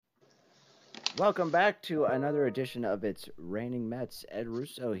Welcome back to another edition of It's Raining Mets. Ed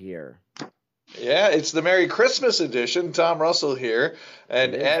Russo here. Yeah, it's the Merry Christmas edition. Tom Russell here, It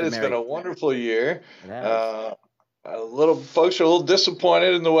and is Ed, the it's been Merry. a wonderful year. It has. Uh, a little folks are a little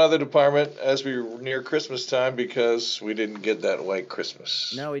disappointed in the weather department as we near Christmas time because we didn't get that white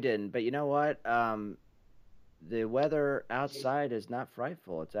Christmas. No, we didn't. But you know what? The weather outside is not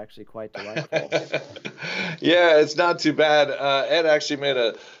frightful. It's actually quite delightful. Yeah, it's not too bad. Ed actually made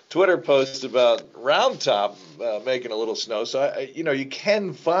a Twitter post about Round Top making a little snow. So you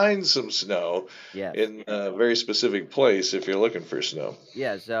can find some snow Yes. in a very specific place if you're looking for snow.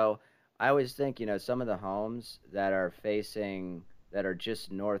 Yeah. So I always think, some of the homes that are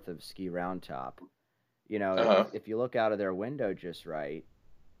just north of Ski Round Top, Uh-huh. if you look out of their window just right,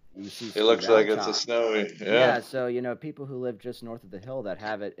 you see It Ski looks like Round it's a Top. snowy. Yeah. Yeah, so people who live just north of the hill that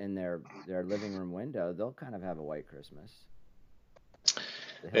have it in their living room window, they'll kind of have a white Christmas.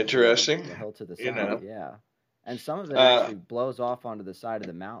 Interesting. The hill to the You south, know, yeah. And some of it uh, actually blows off onto the side of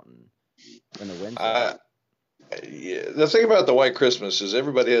the mountain when the wind's I, out. yeah, the thing about the White Christmas is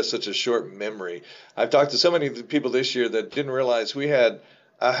everybody has such a short memory. I've talked to so many people this year that didn't realize we had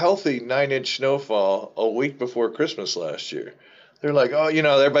a healthy 9-inch snowfall a week before Christmas last year. They're like, oh,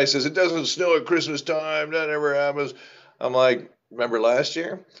 everybody says it doesn't snow at Christmas time. That never happens. I'm like, remember last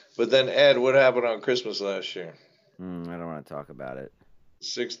year? But then, Ed, what happened on Christmas last year? I don't want to talk about it.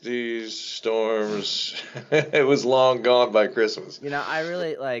 60s, storms. It was long gone by Christmas. I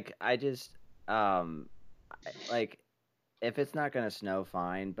really I just like if it's not going to snow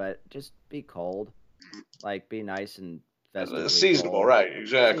fine, but just be cold. Like be nice and festively Seasonable, cold. right?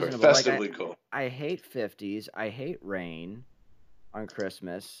 Exactly. Seasonable. Like Festively cool. I hate 50s. I hate rain on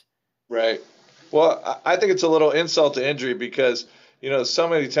Christmas. Right. Well, I think it's a little insult to injury because, so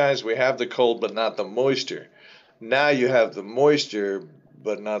many times we have the cold but not the moisture. Now you have the moisture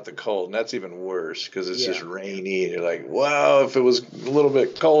but not the cold. And that's even worse because it's just Yeah. rainy. And you're like, wow, if it was a little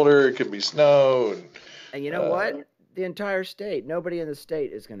bit colder, it could be snow. And And you know uh, what? The entire state, nobody in the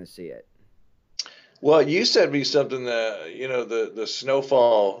state is going to see it. well, you sent me something that, the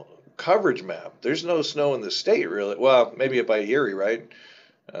snowfall coverage map. There's no snow in the state, really. Well, maybe by Erie, right?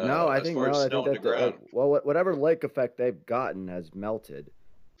 No, I As think far no. as I snow think on the that ground. whatever lake effect they've gotten has melted,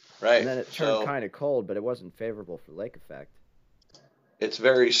 and Right. then it turned So kind of cold, but it wasn't favorable for lake effect. it's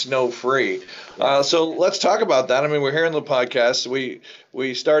very snow free. Yes. So let's talk about that. I mean, we're here in the podcast.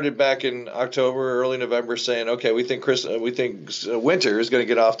 We started back in October, early November, saying, okay, we think winter is going to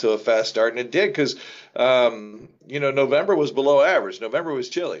get off to a fast start, and it did because November was below average. November was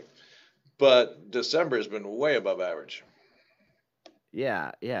chilly, but December has been way above average.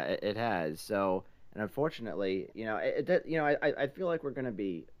 Yeah, yeah, it has. So, and unfortunately, I feel like we're going to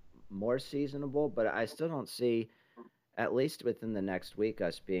be more seasonable, but I still don't see, at least within the next week,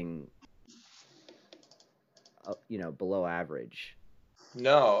 us being, below average.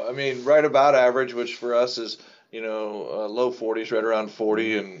 No, I mean right about average, which for us is low 40s, right around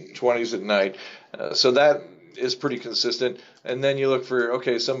 40 Hmm. and 20s at night. So that is pretty consistent. And then you look for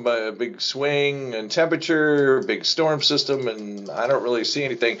okay, a big swing in temperature, big storm system, and I don't really see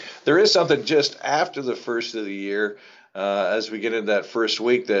anything. There is something just after the first of the year, as we get into that first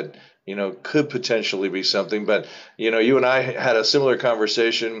week that could potentially be something. But you and I had a similar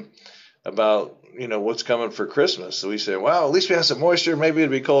conversation about what's coming for Christmas. So we said, well, at least we have some moisture. Maybe it'd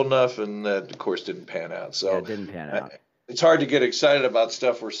be cold enough, and that of course didn't pan out. Yeah, So it didn't pan uh, out. it's hard to get excited about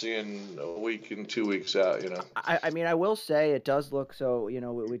stuff we're seeing a week and 2 weeks out. I mean, I will say it does look so.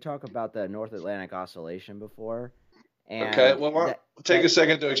 We talk about the North Atlantic Oscillation before, Okay, and well, take a that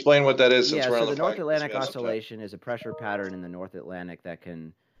second to explain what that is since yeah. we're So on the the North podcast. We Atlantic have some time. Oscillation is a pressure pattern in the North Atlantic that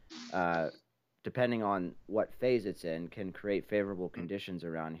can, uh, depending on what phase it's in, can create favorable conditions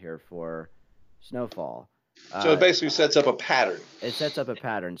around here for snowfall. So it Uh, basically sets up a pattern. it sets up a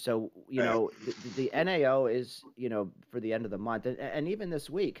pattern. So, Right. the NAO is, for the end of the month, and even this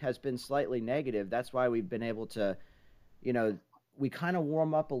week has been slightly negative. That's why we've been able to, you know, we kind of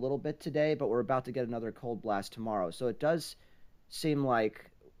warm up a little bit today, but we're about to get another cold blast tomorrow. So it does seem like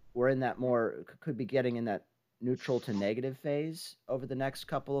we're in that could be getting in that neutral to negative phase over the next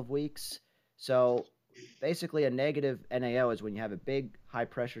couple of weeks. So basically, a negative NAO is when you have a big high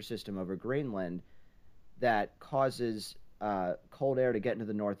pressure system over Greenland that causes cold air to get into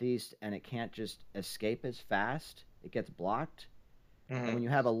the Northeast and it can't just escape as fast. It gets blocked. And when Hmm. you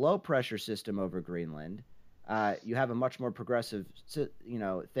have a low pressure system over Greenland, you have a much more progressive,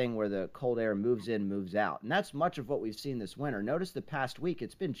 thing where the cold air moves in, moves out, and that's much of what we've seen this winter. Notice the past week;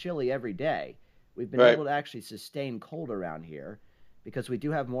 it's been chilly every day. We've been Right. able to actually sustain cold around here because we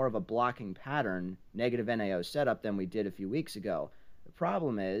do have more of a blocking pattern, negative NAO setup than we did a few weeks ago. The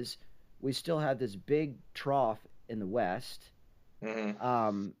problem is we still have this big trough in the west, Hmm.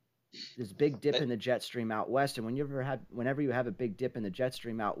 um, this big dip in the jet stream out west. And whenever you have a big dip in the jet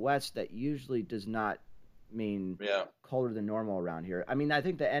stream out west, that usually does not mean Yeah. colder than normal around here. I mean, I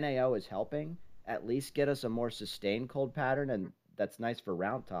think the NAO is helping at least get us a more sustained cold pattern, and that's nice for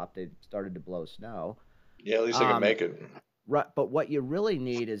Round Top. They started to blow snow. Yeah, at least they can Um, make it. right, but what you really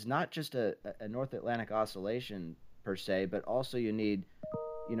need is not just a North Atlantic oscillation per se, but also you need,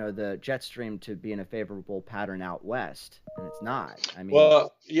 the jet stream to be in a favorable pattern out west, and it's not. I mean,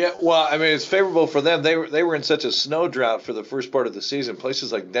 Well, yeah, well, I mean, it's favorable for them. They were in such a snow drought for the first part of the season.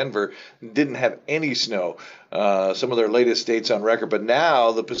 Places like Denver didn't have any snow. Some of their latest dates on record, but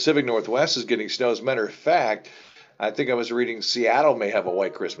now the Pacific Northwest is getting snow. As a matter of fact, I think I was reading Seattle may have a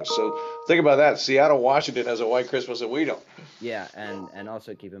white Christmas. So think about that. Seattle, Washington has a white Christmas, and we don't. yeah, and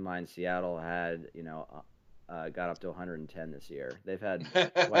also keep in mind Seattle had, got up to 110 this year. They've had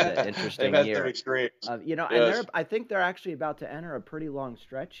quite an They've interesting had some year. extremes. And Yes. I think they're actually about to enter a pretty long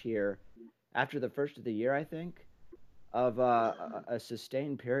stretch here after the first of the year, I think, of a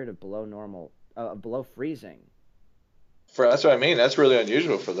sustained period of below normal, below freezing. That's what I mean. That's really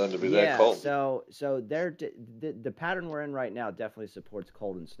unusual for them to be that Yeah, cold. so the pattern we're in right now definitely supports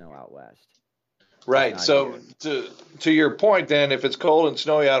cold and snow out west. Just Right. not So here. to your point, then, if it's cold and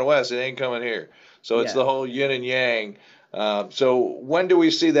snowy out west, it ain't coming here. So it's Yeah, the whole yin and yang. So when do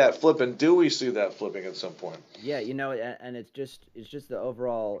we see that flipping? Do we see that flipping at some point? yeah, and it's just the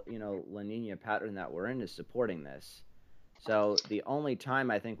overall, La Nina pattern that we're in is supporting this. So the only time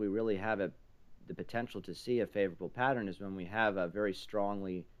I think we really have the potential to see a favorable pattern is when we have a very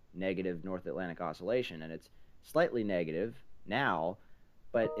strongly negative North Atlantic oscillation, and it's slightly negative now,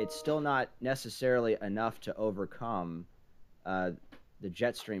 but it's still not necessarily enough to overcome uh, the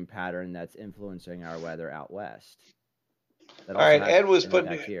jet stream pattern that's influencing our weather out west. That All also right. has an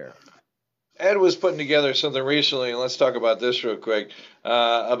impact here. Ed was putting together something recently, and let's talk about this real quick,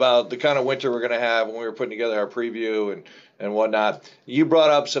 about the kind of winter we're going to have when we were putting together our preview and whatnot. You brought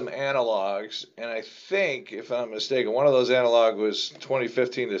up some analogs, and I think, if I'm mistaken, one of those analog was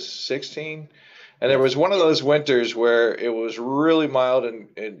 2015 to 16. And there was Yes. one of those winters where it was really mild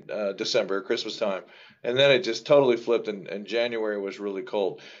in December, Christmas time, and then it just totally flipped, and January was really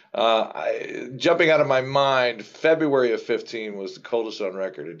cold. Jumping out of my mind, February of 15 was the coldest on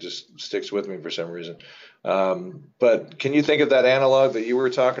record. It just sticks with me for some reason. But can you think of that analog that you were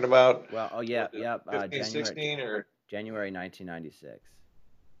talking about? Well, oh Was yeah, it yep. 15, 16, or January 1996.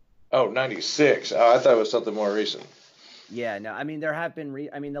 oh, 96? Oh, I thought it was something more recent. Yeah, no, I mean there have been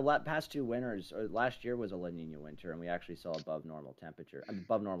I mean the past two winters, or last year was a La Nina winter, and we actually saw above normal temperature,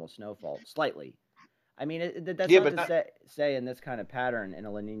 above normal snowfall, slightly. I mean that's Yeah, not but to not. say in this kind of pattern in a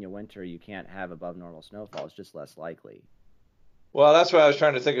La Nina winter you can't have above normal snowfall. It's just less likely. Well, that's why I was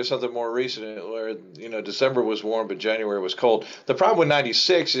trying to think of something more recent where, December was warm, but January was cold. The problem with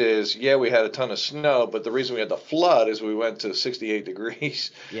 96 is, yeah, we had a ton of snow, but the reason we had the flood is we went to 68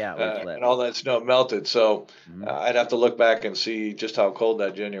 degrees Yeah, we and flipped. all that snow melted. So Hmm. I'd have to look back and see just how cold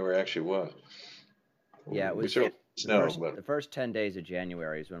that January actually was. Yeah, it We was certainly had snow, but the first 10 days of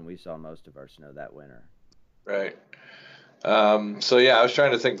January is when we saw most of our snow that winter. right. So yeah, I was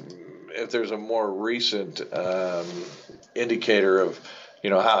trying to think if there's a more recent indicator of,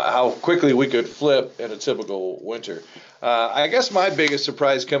 how quickly we could flip in a typical winter. I guess my biggest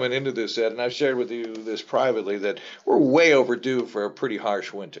surprise coming into this, Ed, and I've shared with you this privately, that we're way overdue for a pretty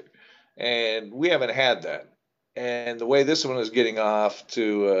harsh winter, and we haven't had that. And the way this one is getting off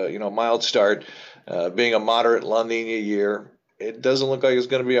to, mild start, being a moderate La Nina year, it doesn't look like it's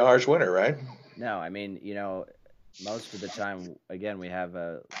going to be a harsh winter, right? No, I mean, most of the time, again, we have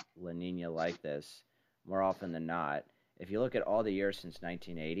a La Nina like this more often than not. If you look at all the years since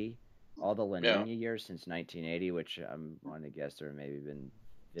 1980, all the La Yeah. Nina years since 1980, which I'm going to guess there have maybe been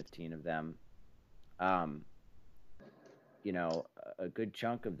 15 of them, um, a good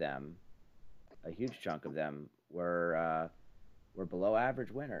chunk of them, a huge chunk of them were below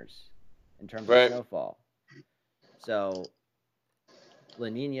average winters in terms of Right. snowfall. So La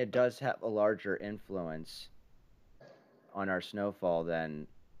Nina does have a larger influence on our snowfall than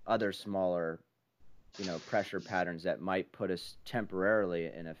other smaller, pressure patterns that might put us temporarily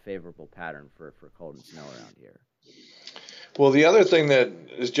in a favorable pattern for cold and snow around here. Well, the other thing that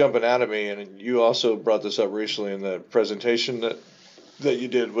is jumping out at me, and you also brought this up recently in the presentation that you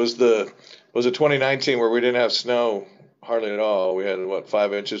did, was it 2019 where we didn't have snow hardly at all. We had what,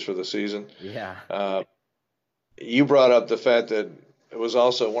 5 inches for the season. Yeah. Uh, you brought up the fact that it was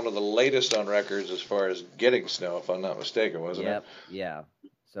also one of the latest on records as far as getting snow, if I'm not mistaken, wasn't it? Yep. Yeah.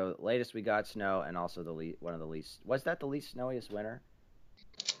 So latest we got snow, and also one of the least. Was that the least snowiest winter?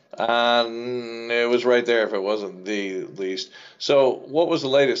 It was right there if it wasn't the least. So what was the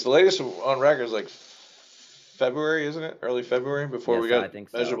latest? The latest on record is like February, isn't it? Early February before we Yes, I got think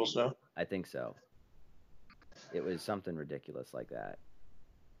so. measurable snow. I think so. It was something ridiculous like that.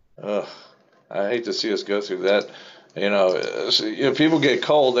 Ugh, I hate to see us go through that. People get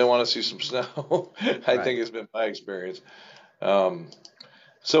cold, they want to see some snow. I think Right. it's been my experience. Um,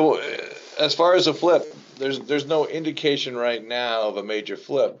 so as far as a flip, there's no indication right now of a major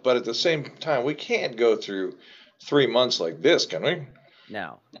flip, but at the same time, we can't go through 3 months like this, can we?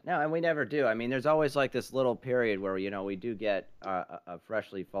 No, no, and we never do. I mean, there's always like this little period where we do get a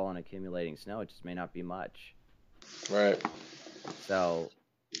freshly fallen accumulating snow. It just may not be much. Right. So,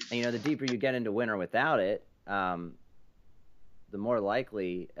 and, the deeper you get into winter without it, the more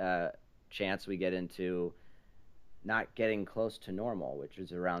likely chance we get into not getting close to normal, which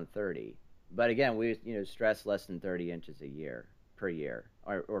is around 30. But again, we stress less than 30 inches a year per year,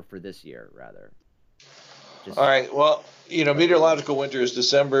 or for this year rather. All Just right. Well, so everyone knows. meteorological winter is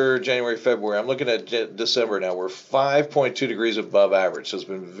December, January, February. I'm looking at December now. We're 5.2 degrees above average, so it's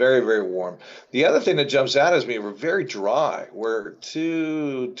been very, very warm. The other thing that jumps out at me, we're very dry. We're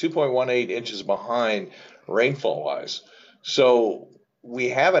 2.18 inches behind rainfall wise. So we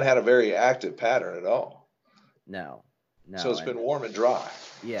haven't had a very active pattern at all. No, So no, it's and been warm and dry.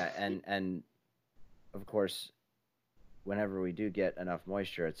 yeah, and of course, whenever we do get enough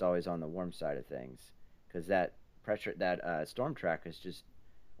moisture, it's always on the warm side of things, because that storm track is just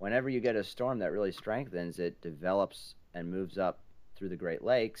whenever you get a storm that really strengthens, it develops and moves up through the Great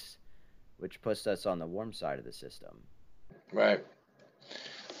Lakes, which puts us on the warm side of the system. Right.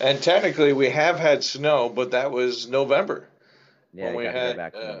 And technically, we have had snow, but that was November Yeah, when you we got to go had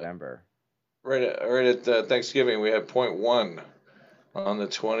back to November. right at Thanksgiving. We had point one on the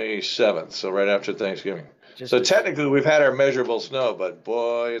 27th, so right after Thanksgiving. Just So as technically, we've had our measurable snow, but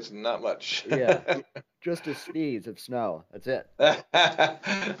boy, it's not much. Yeah, just a sneeze of snow. That's it.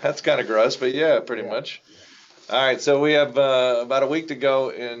 That's kind of gross, but yeah, pretty Yeah. much. All right, so we have about a week to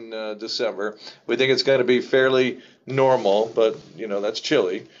go in December. We think it's going to be fairly normal, but that's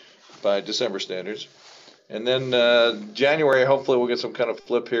chilly by December standards. And then January, hopefully, we'll get some kind of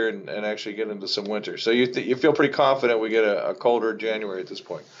flip here and actually get into some winter. So you feel pretty confident we get a colder January at this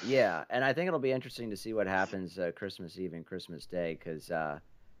point. Yeah, and I think it'll be interesting to see what happens Christmas Eve and Christmas Day, because I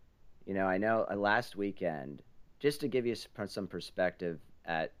know last weekend, just to give you some perspective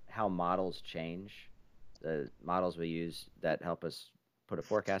at how models change, the models we use that help us put a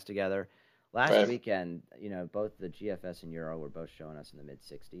forecast together. Last Right. weekend, both the GFS and Euro were both showing us in the mid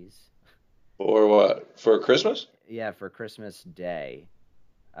 60s. Or what? For Christmas? Yeah, for Christmas Day.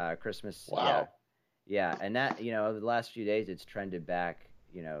 Christmas, yeah. Wow. Yeah, and that, over the last few days it's trended back,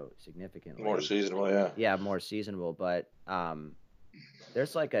 More significantly. seasonal, yeah. Yeah, more seasonable, but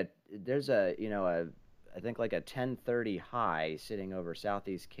there's a, I think like a 10:30 high sitting over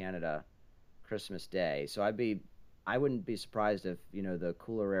southeast Canada Christmas Day. So I wouldn't be surprised if, the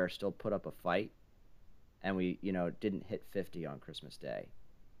cooler air still put up a fight and we, didn't hit 50 on Christmas Day.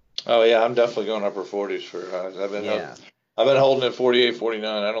 Oh yeah, I'm definitely going upper 40s for highs. Yeah. I've been holding at 48,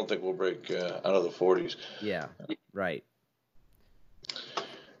 49. I don't think we'll break out of the 40s. Yeah. Right.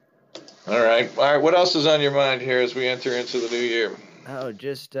 All right. All right. What else is on your mind here as we enter into the new year? Oh,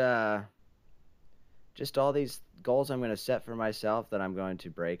 just all these goals I'm going to set for myself that I'm going to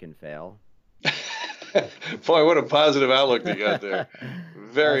break and fail. Boy, what a positive outlook you got there. Well,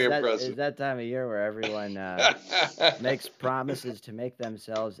 Very it's impressive. that time of year where everyone makes promises to make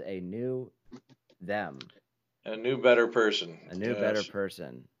themselves a new them, A new, better person. a new better Yes.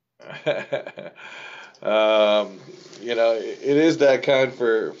 person. It is that kind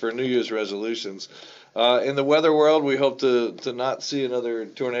for New Year's resolutions. In the weather world, we hope to not see another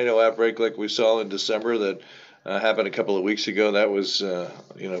tornado outbreak like we saw in December that happened a couple of weeks ago. That was,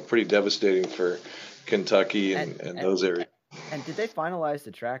 pretty devastating for Kentucky And and and those areas. and did they finalize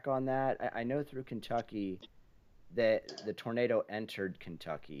the track on that? I know through Kentucky that the tornado entered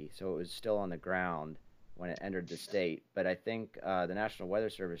Kentucky, so it was still on the ground when it entered the state. But I think the National Weather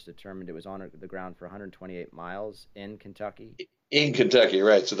Service determined it was on the ground for 128 miles in Kentucky. In Kentucky,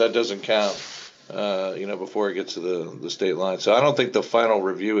 right? So that doesn't count, before it gets to the state line. So I don't think the final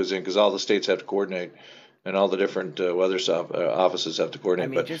review is in because all the states have to coordinate, and all the different offices have to I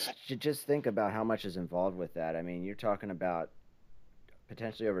coordinate. mean, But just think about how much is involved with that. I mean, you're talking about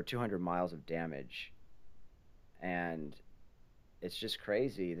potentially over 200 miles of damage, and it's just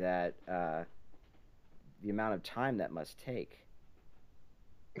crazy that the amount of time that must take.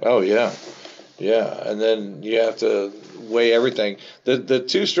 oh yeah, yeah, and then you have to weigh everything. The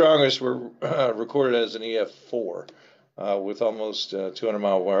two strongest were recorded as an EF4. with almost 200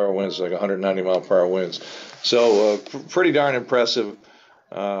 mile per hour winds, like 190 mile per hour winds. So pretty darn impressive,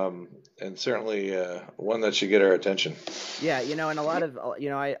 and certainly one that should get our attention. Yeah, and a lot of,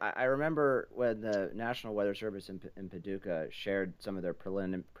 I remember when the National Weather Service in Paducah shared some of their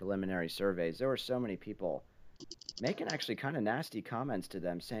preliminary surveys. There were so many people making actually kind of nasty comments to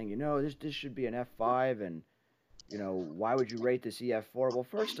them, saying, this should be an F5, and why would you rate this EF4? Well,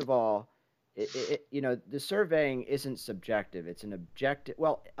 first of all, the surveying isn't subjective; it's an objective.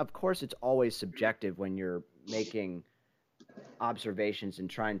 Well, of course, it's always subjective when you're making observations and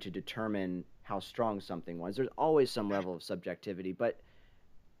trying to determine how strong something was. There's always some level of subjectivity, but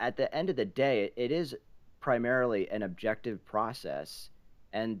at the end of the day, it is primarily an objective process,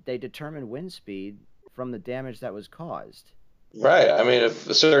 and they determine wind speed from the damage that was caused. Right. I mean, if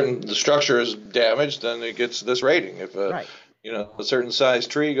the structure is damaged, then it gets this rating. If Right. A certain size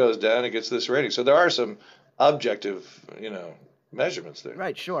tree goes down, it gets this rating. So there are some objective, measurements there.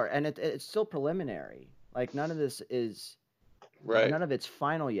 Right, sure. And it's still preliminary. Like none of this is Right. none of it's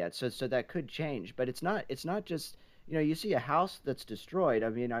final yet. So that could change, but it's not just, you see a house that's destroyed. I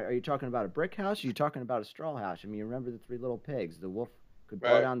mean, are you talking about a brick house? Or are you talking about a straw house? I mean, you remember the Three Little Pigs? The wolf could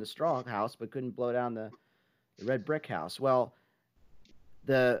blow Right. down the straw house, but couldn't blow down the red brick house. Well,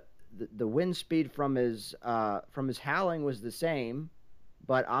 the wind speed from his howling was the same,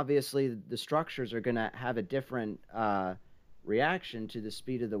 but obviously the structures are going to have a different reaction to the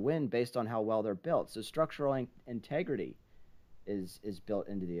speed of the wind based on how well they're built. So structural integrity is built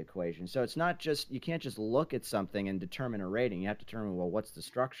into the equation. So it's not just, you can't just look at something and determine a rating. You have to determine, well, what's the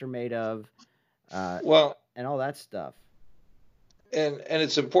structure made of, Well, and all that stuff. and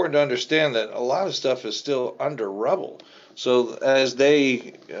it's important to understand that a lot of stuff is still under rubble. So as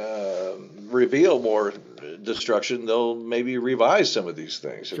they reveal more destruction, they'll maybe revise some of these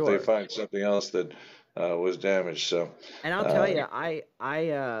things if Sure. they find something else that was damaged. So, And I'll tell you, I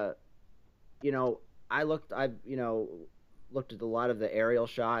looked at a lot of the aerial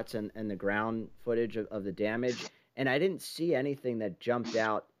shots and the ground footage of the damage, and I didn't see anything that jumped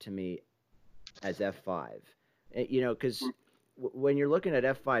out to me as F5. Because when you're looking at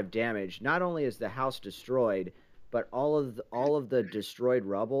F5 damage, not only is the house destroyed, but all of the destroyed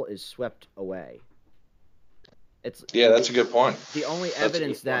rubble is swept away. yeah, that's a good point. The only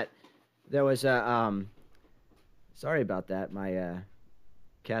evidence that there was a sorry about that. My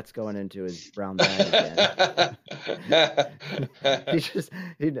cat's going into his brown bag again.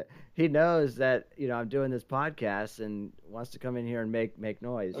 he knows that I'm doing this podcast and wants to come in here and make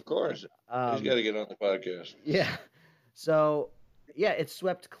noise. Of course, he's got to get on the podcast. Yeah. So yeah, it's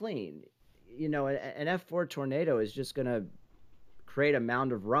swept clean. An F4 tornado is just going to create a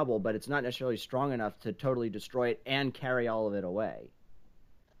mound of rubble, but it's not necessarily strong enough to totally destroy it and carry all of it away.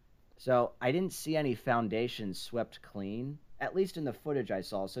 So I didn't see any foundations swept clean, at least in the footage I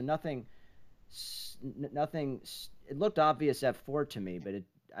saw. So nothing. It looked obvious F4 to me, but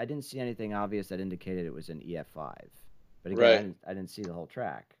I didn't see anything obvious that indicated it was an EF5. But again, Right. I didn't see the whole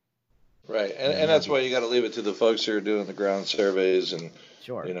track. Right, and that's why you got to leave it to the folks who are doing the ground surveys, and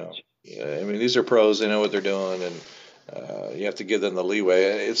Sure. I mean, these are pros; they know what they're doing, and you have to give them the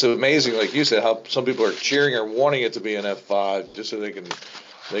leeway. It's amazing, like you said, how some people are cheering or wanting it to be an F5 just so they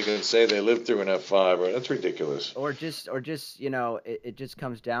can say they lived through an F5. Or that's ridiculous. Or just it just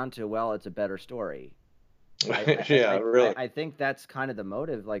comes down to, well, it's a better story. Yeah, really. I think that's kind of the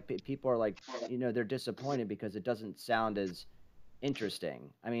motive. Like people are like, they're disappointed because it doesn't sound as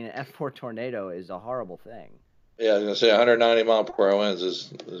interesting. I mean, an F4 tornado is a horrible thing. Yeah, I was gonna say 190 mile per hour winds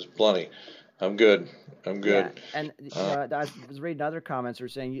is plenty. I'm good. Yeah, and I was reading other comments were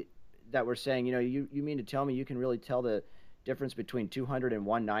saying you mean to tell me you can really tell the difference between 200 and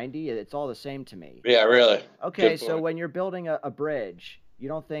 190? It's all the same to me. Yeah, really. Okay, Good so point. when you're building a bridge, you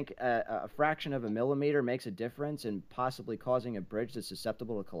don't think a fraction of a millimeter makes a difference in possibly causing a bridge that's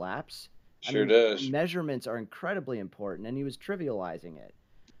susceptible to collapse? Sure does. Measurements are incredibly important, and he was trivializing it.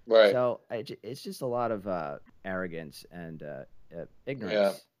 Right. So it's just a lot of arrogance and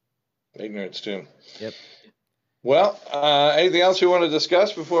ignorance. Yeah, ignorance too. Yep. Well, anything else we want to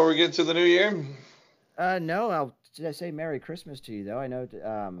discuss before we get to the new year? No, did I say Merry Christmas to you though? I know.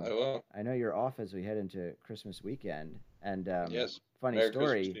 I will. I know you're off as we head into Christmas weekend, and Yes. funny Merry story.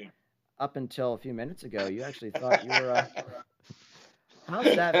 Christmas to you. Up until a few minutes ago, you actually thought you were.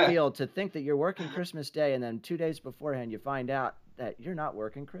 How's that feel to think that you're working Christmas Day and then 2 days beforehand you find out that you're not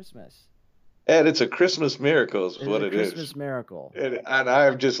working Christmas? Ed, it's a Christmas miracle is It's what a it is. Christmas miracle. And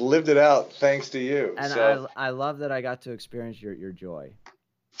I've just lived it out thanks to you. And So, I love that I got to experience your joy.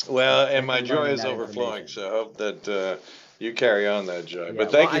 well, and my Thanks for joy learning is that overflowing. information. So I hope that You carry on that, Joy. Yeah, But well,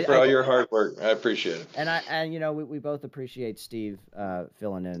 thank you for all your hard work. I appreciate it. and we both appreciate Steve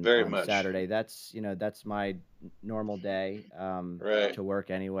filling in Very on much. Saturday. That's my normal day Right. to work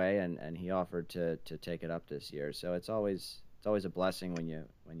anyway, and he offered to take it up this year. So it's always a blessing when you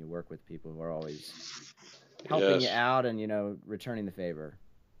work with people who are always helping you Yes. out and returning the favor.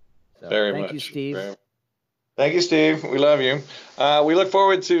 So Very thank you, much. Steve. Thank you, Steve. We love you. We look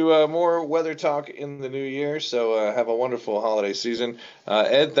forward to more weather talk in the new year. So have a wonderful holiday season.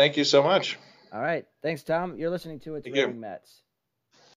 Ed, thank you so much. All right, thanks, Tom. You're listening to It's Thank you. Raining Mets.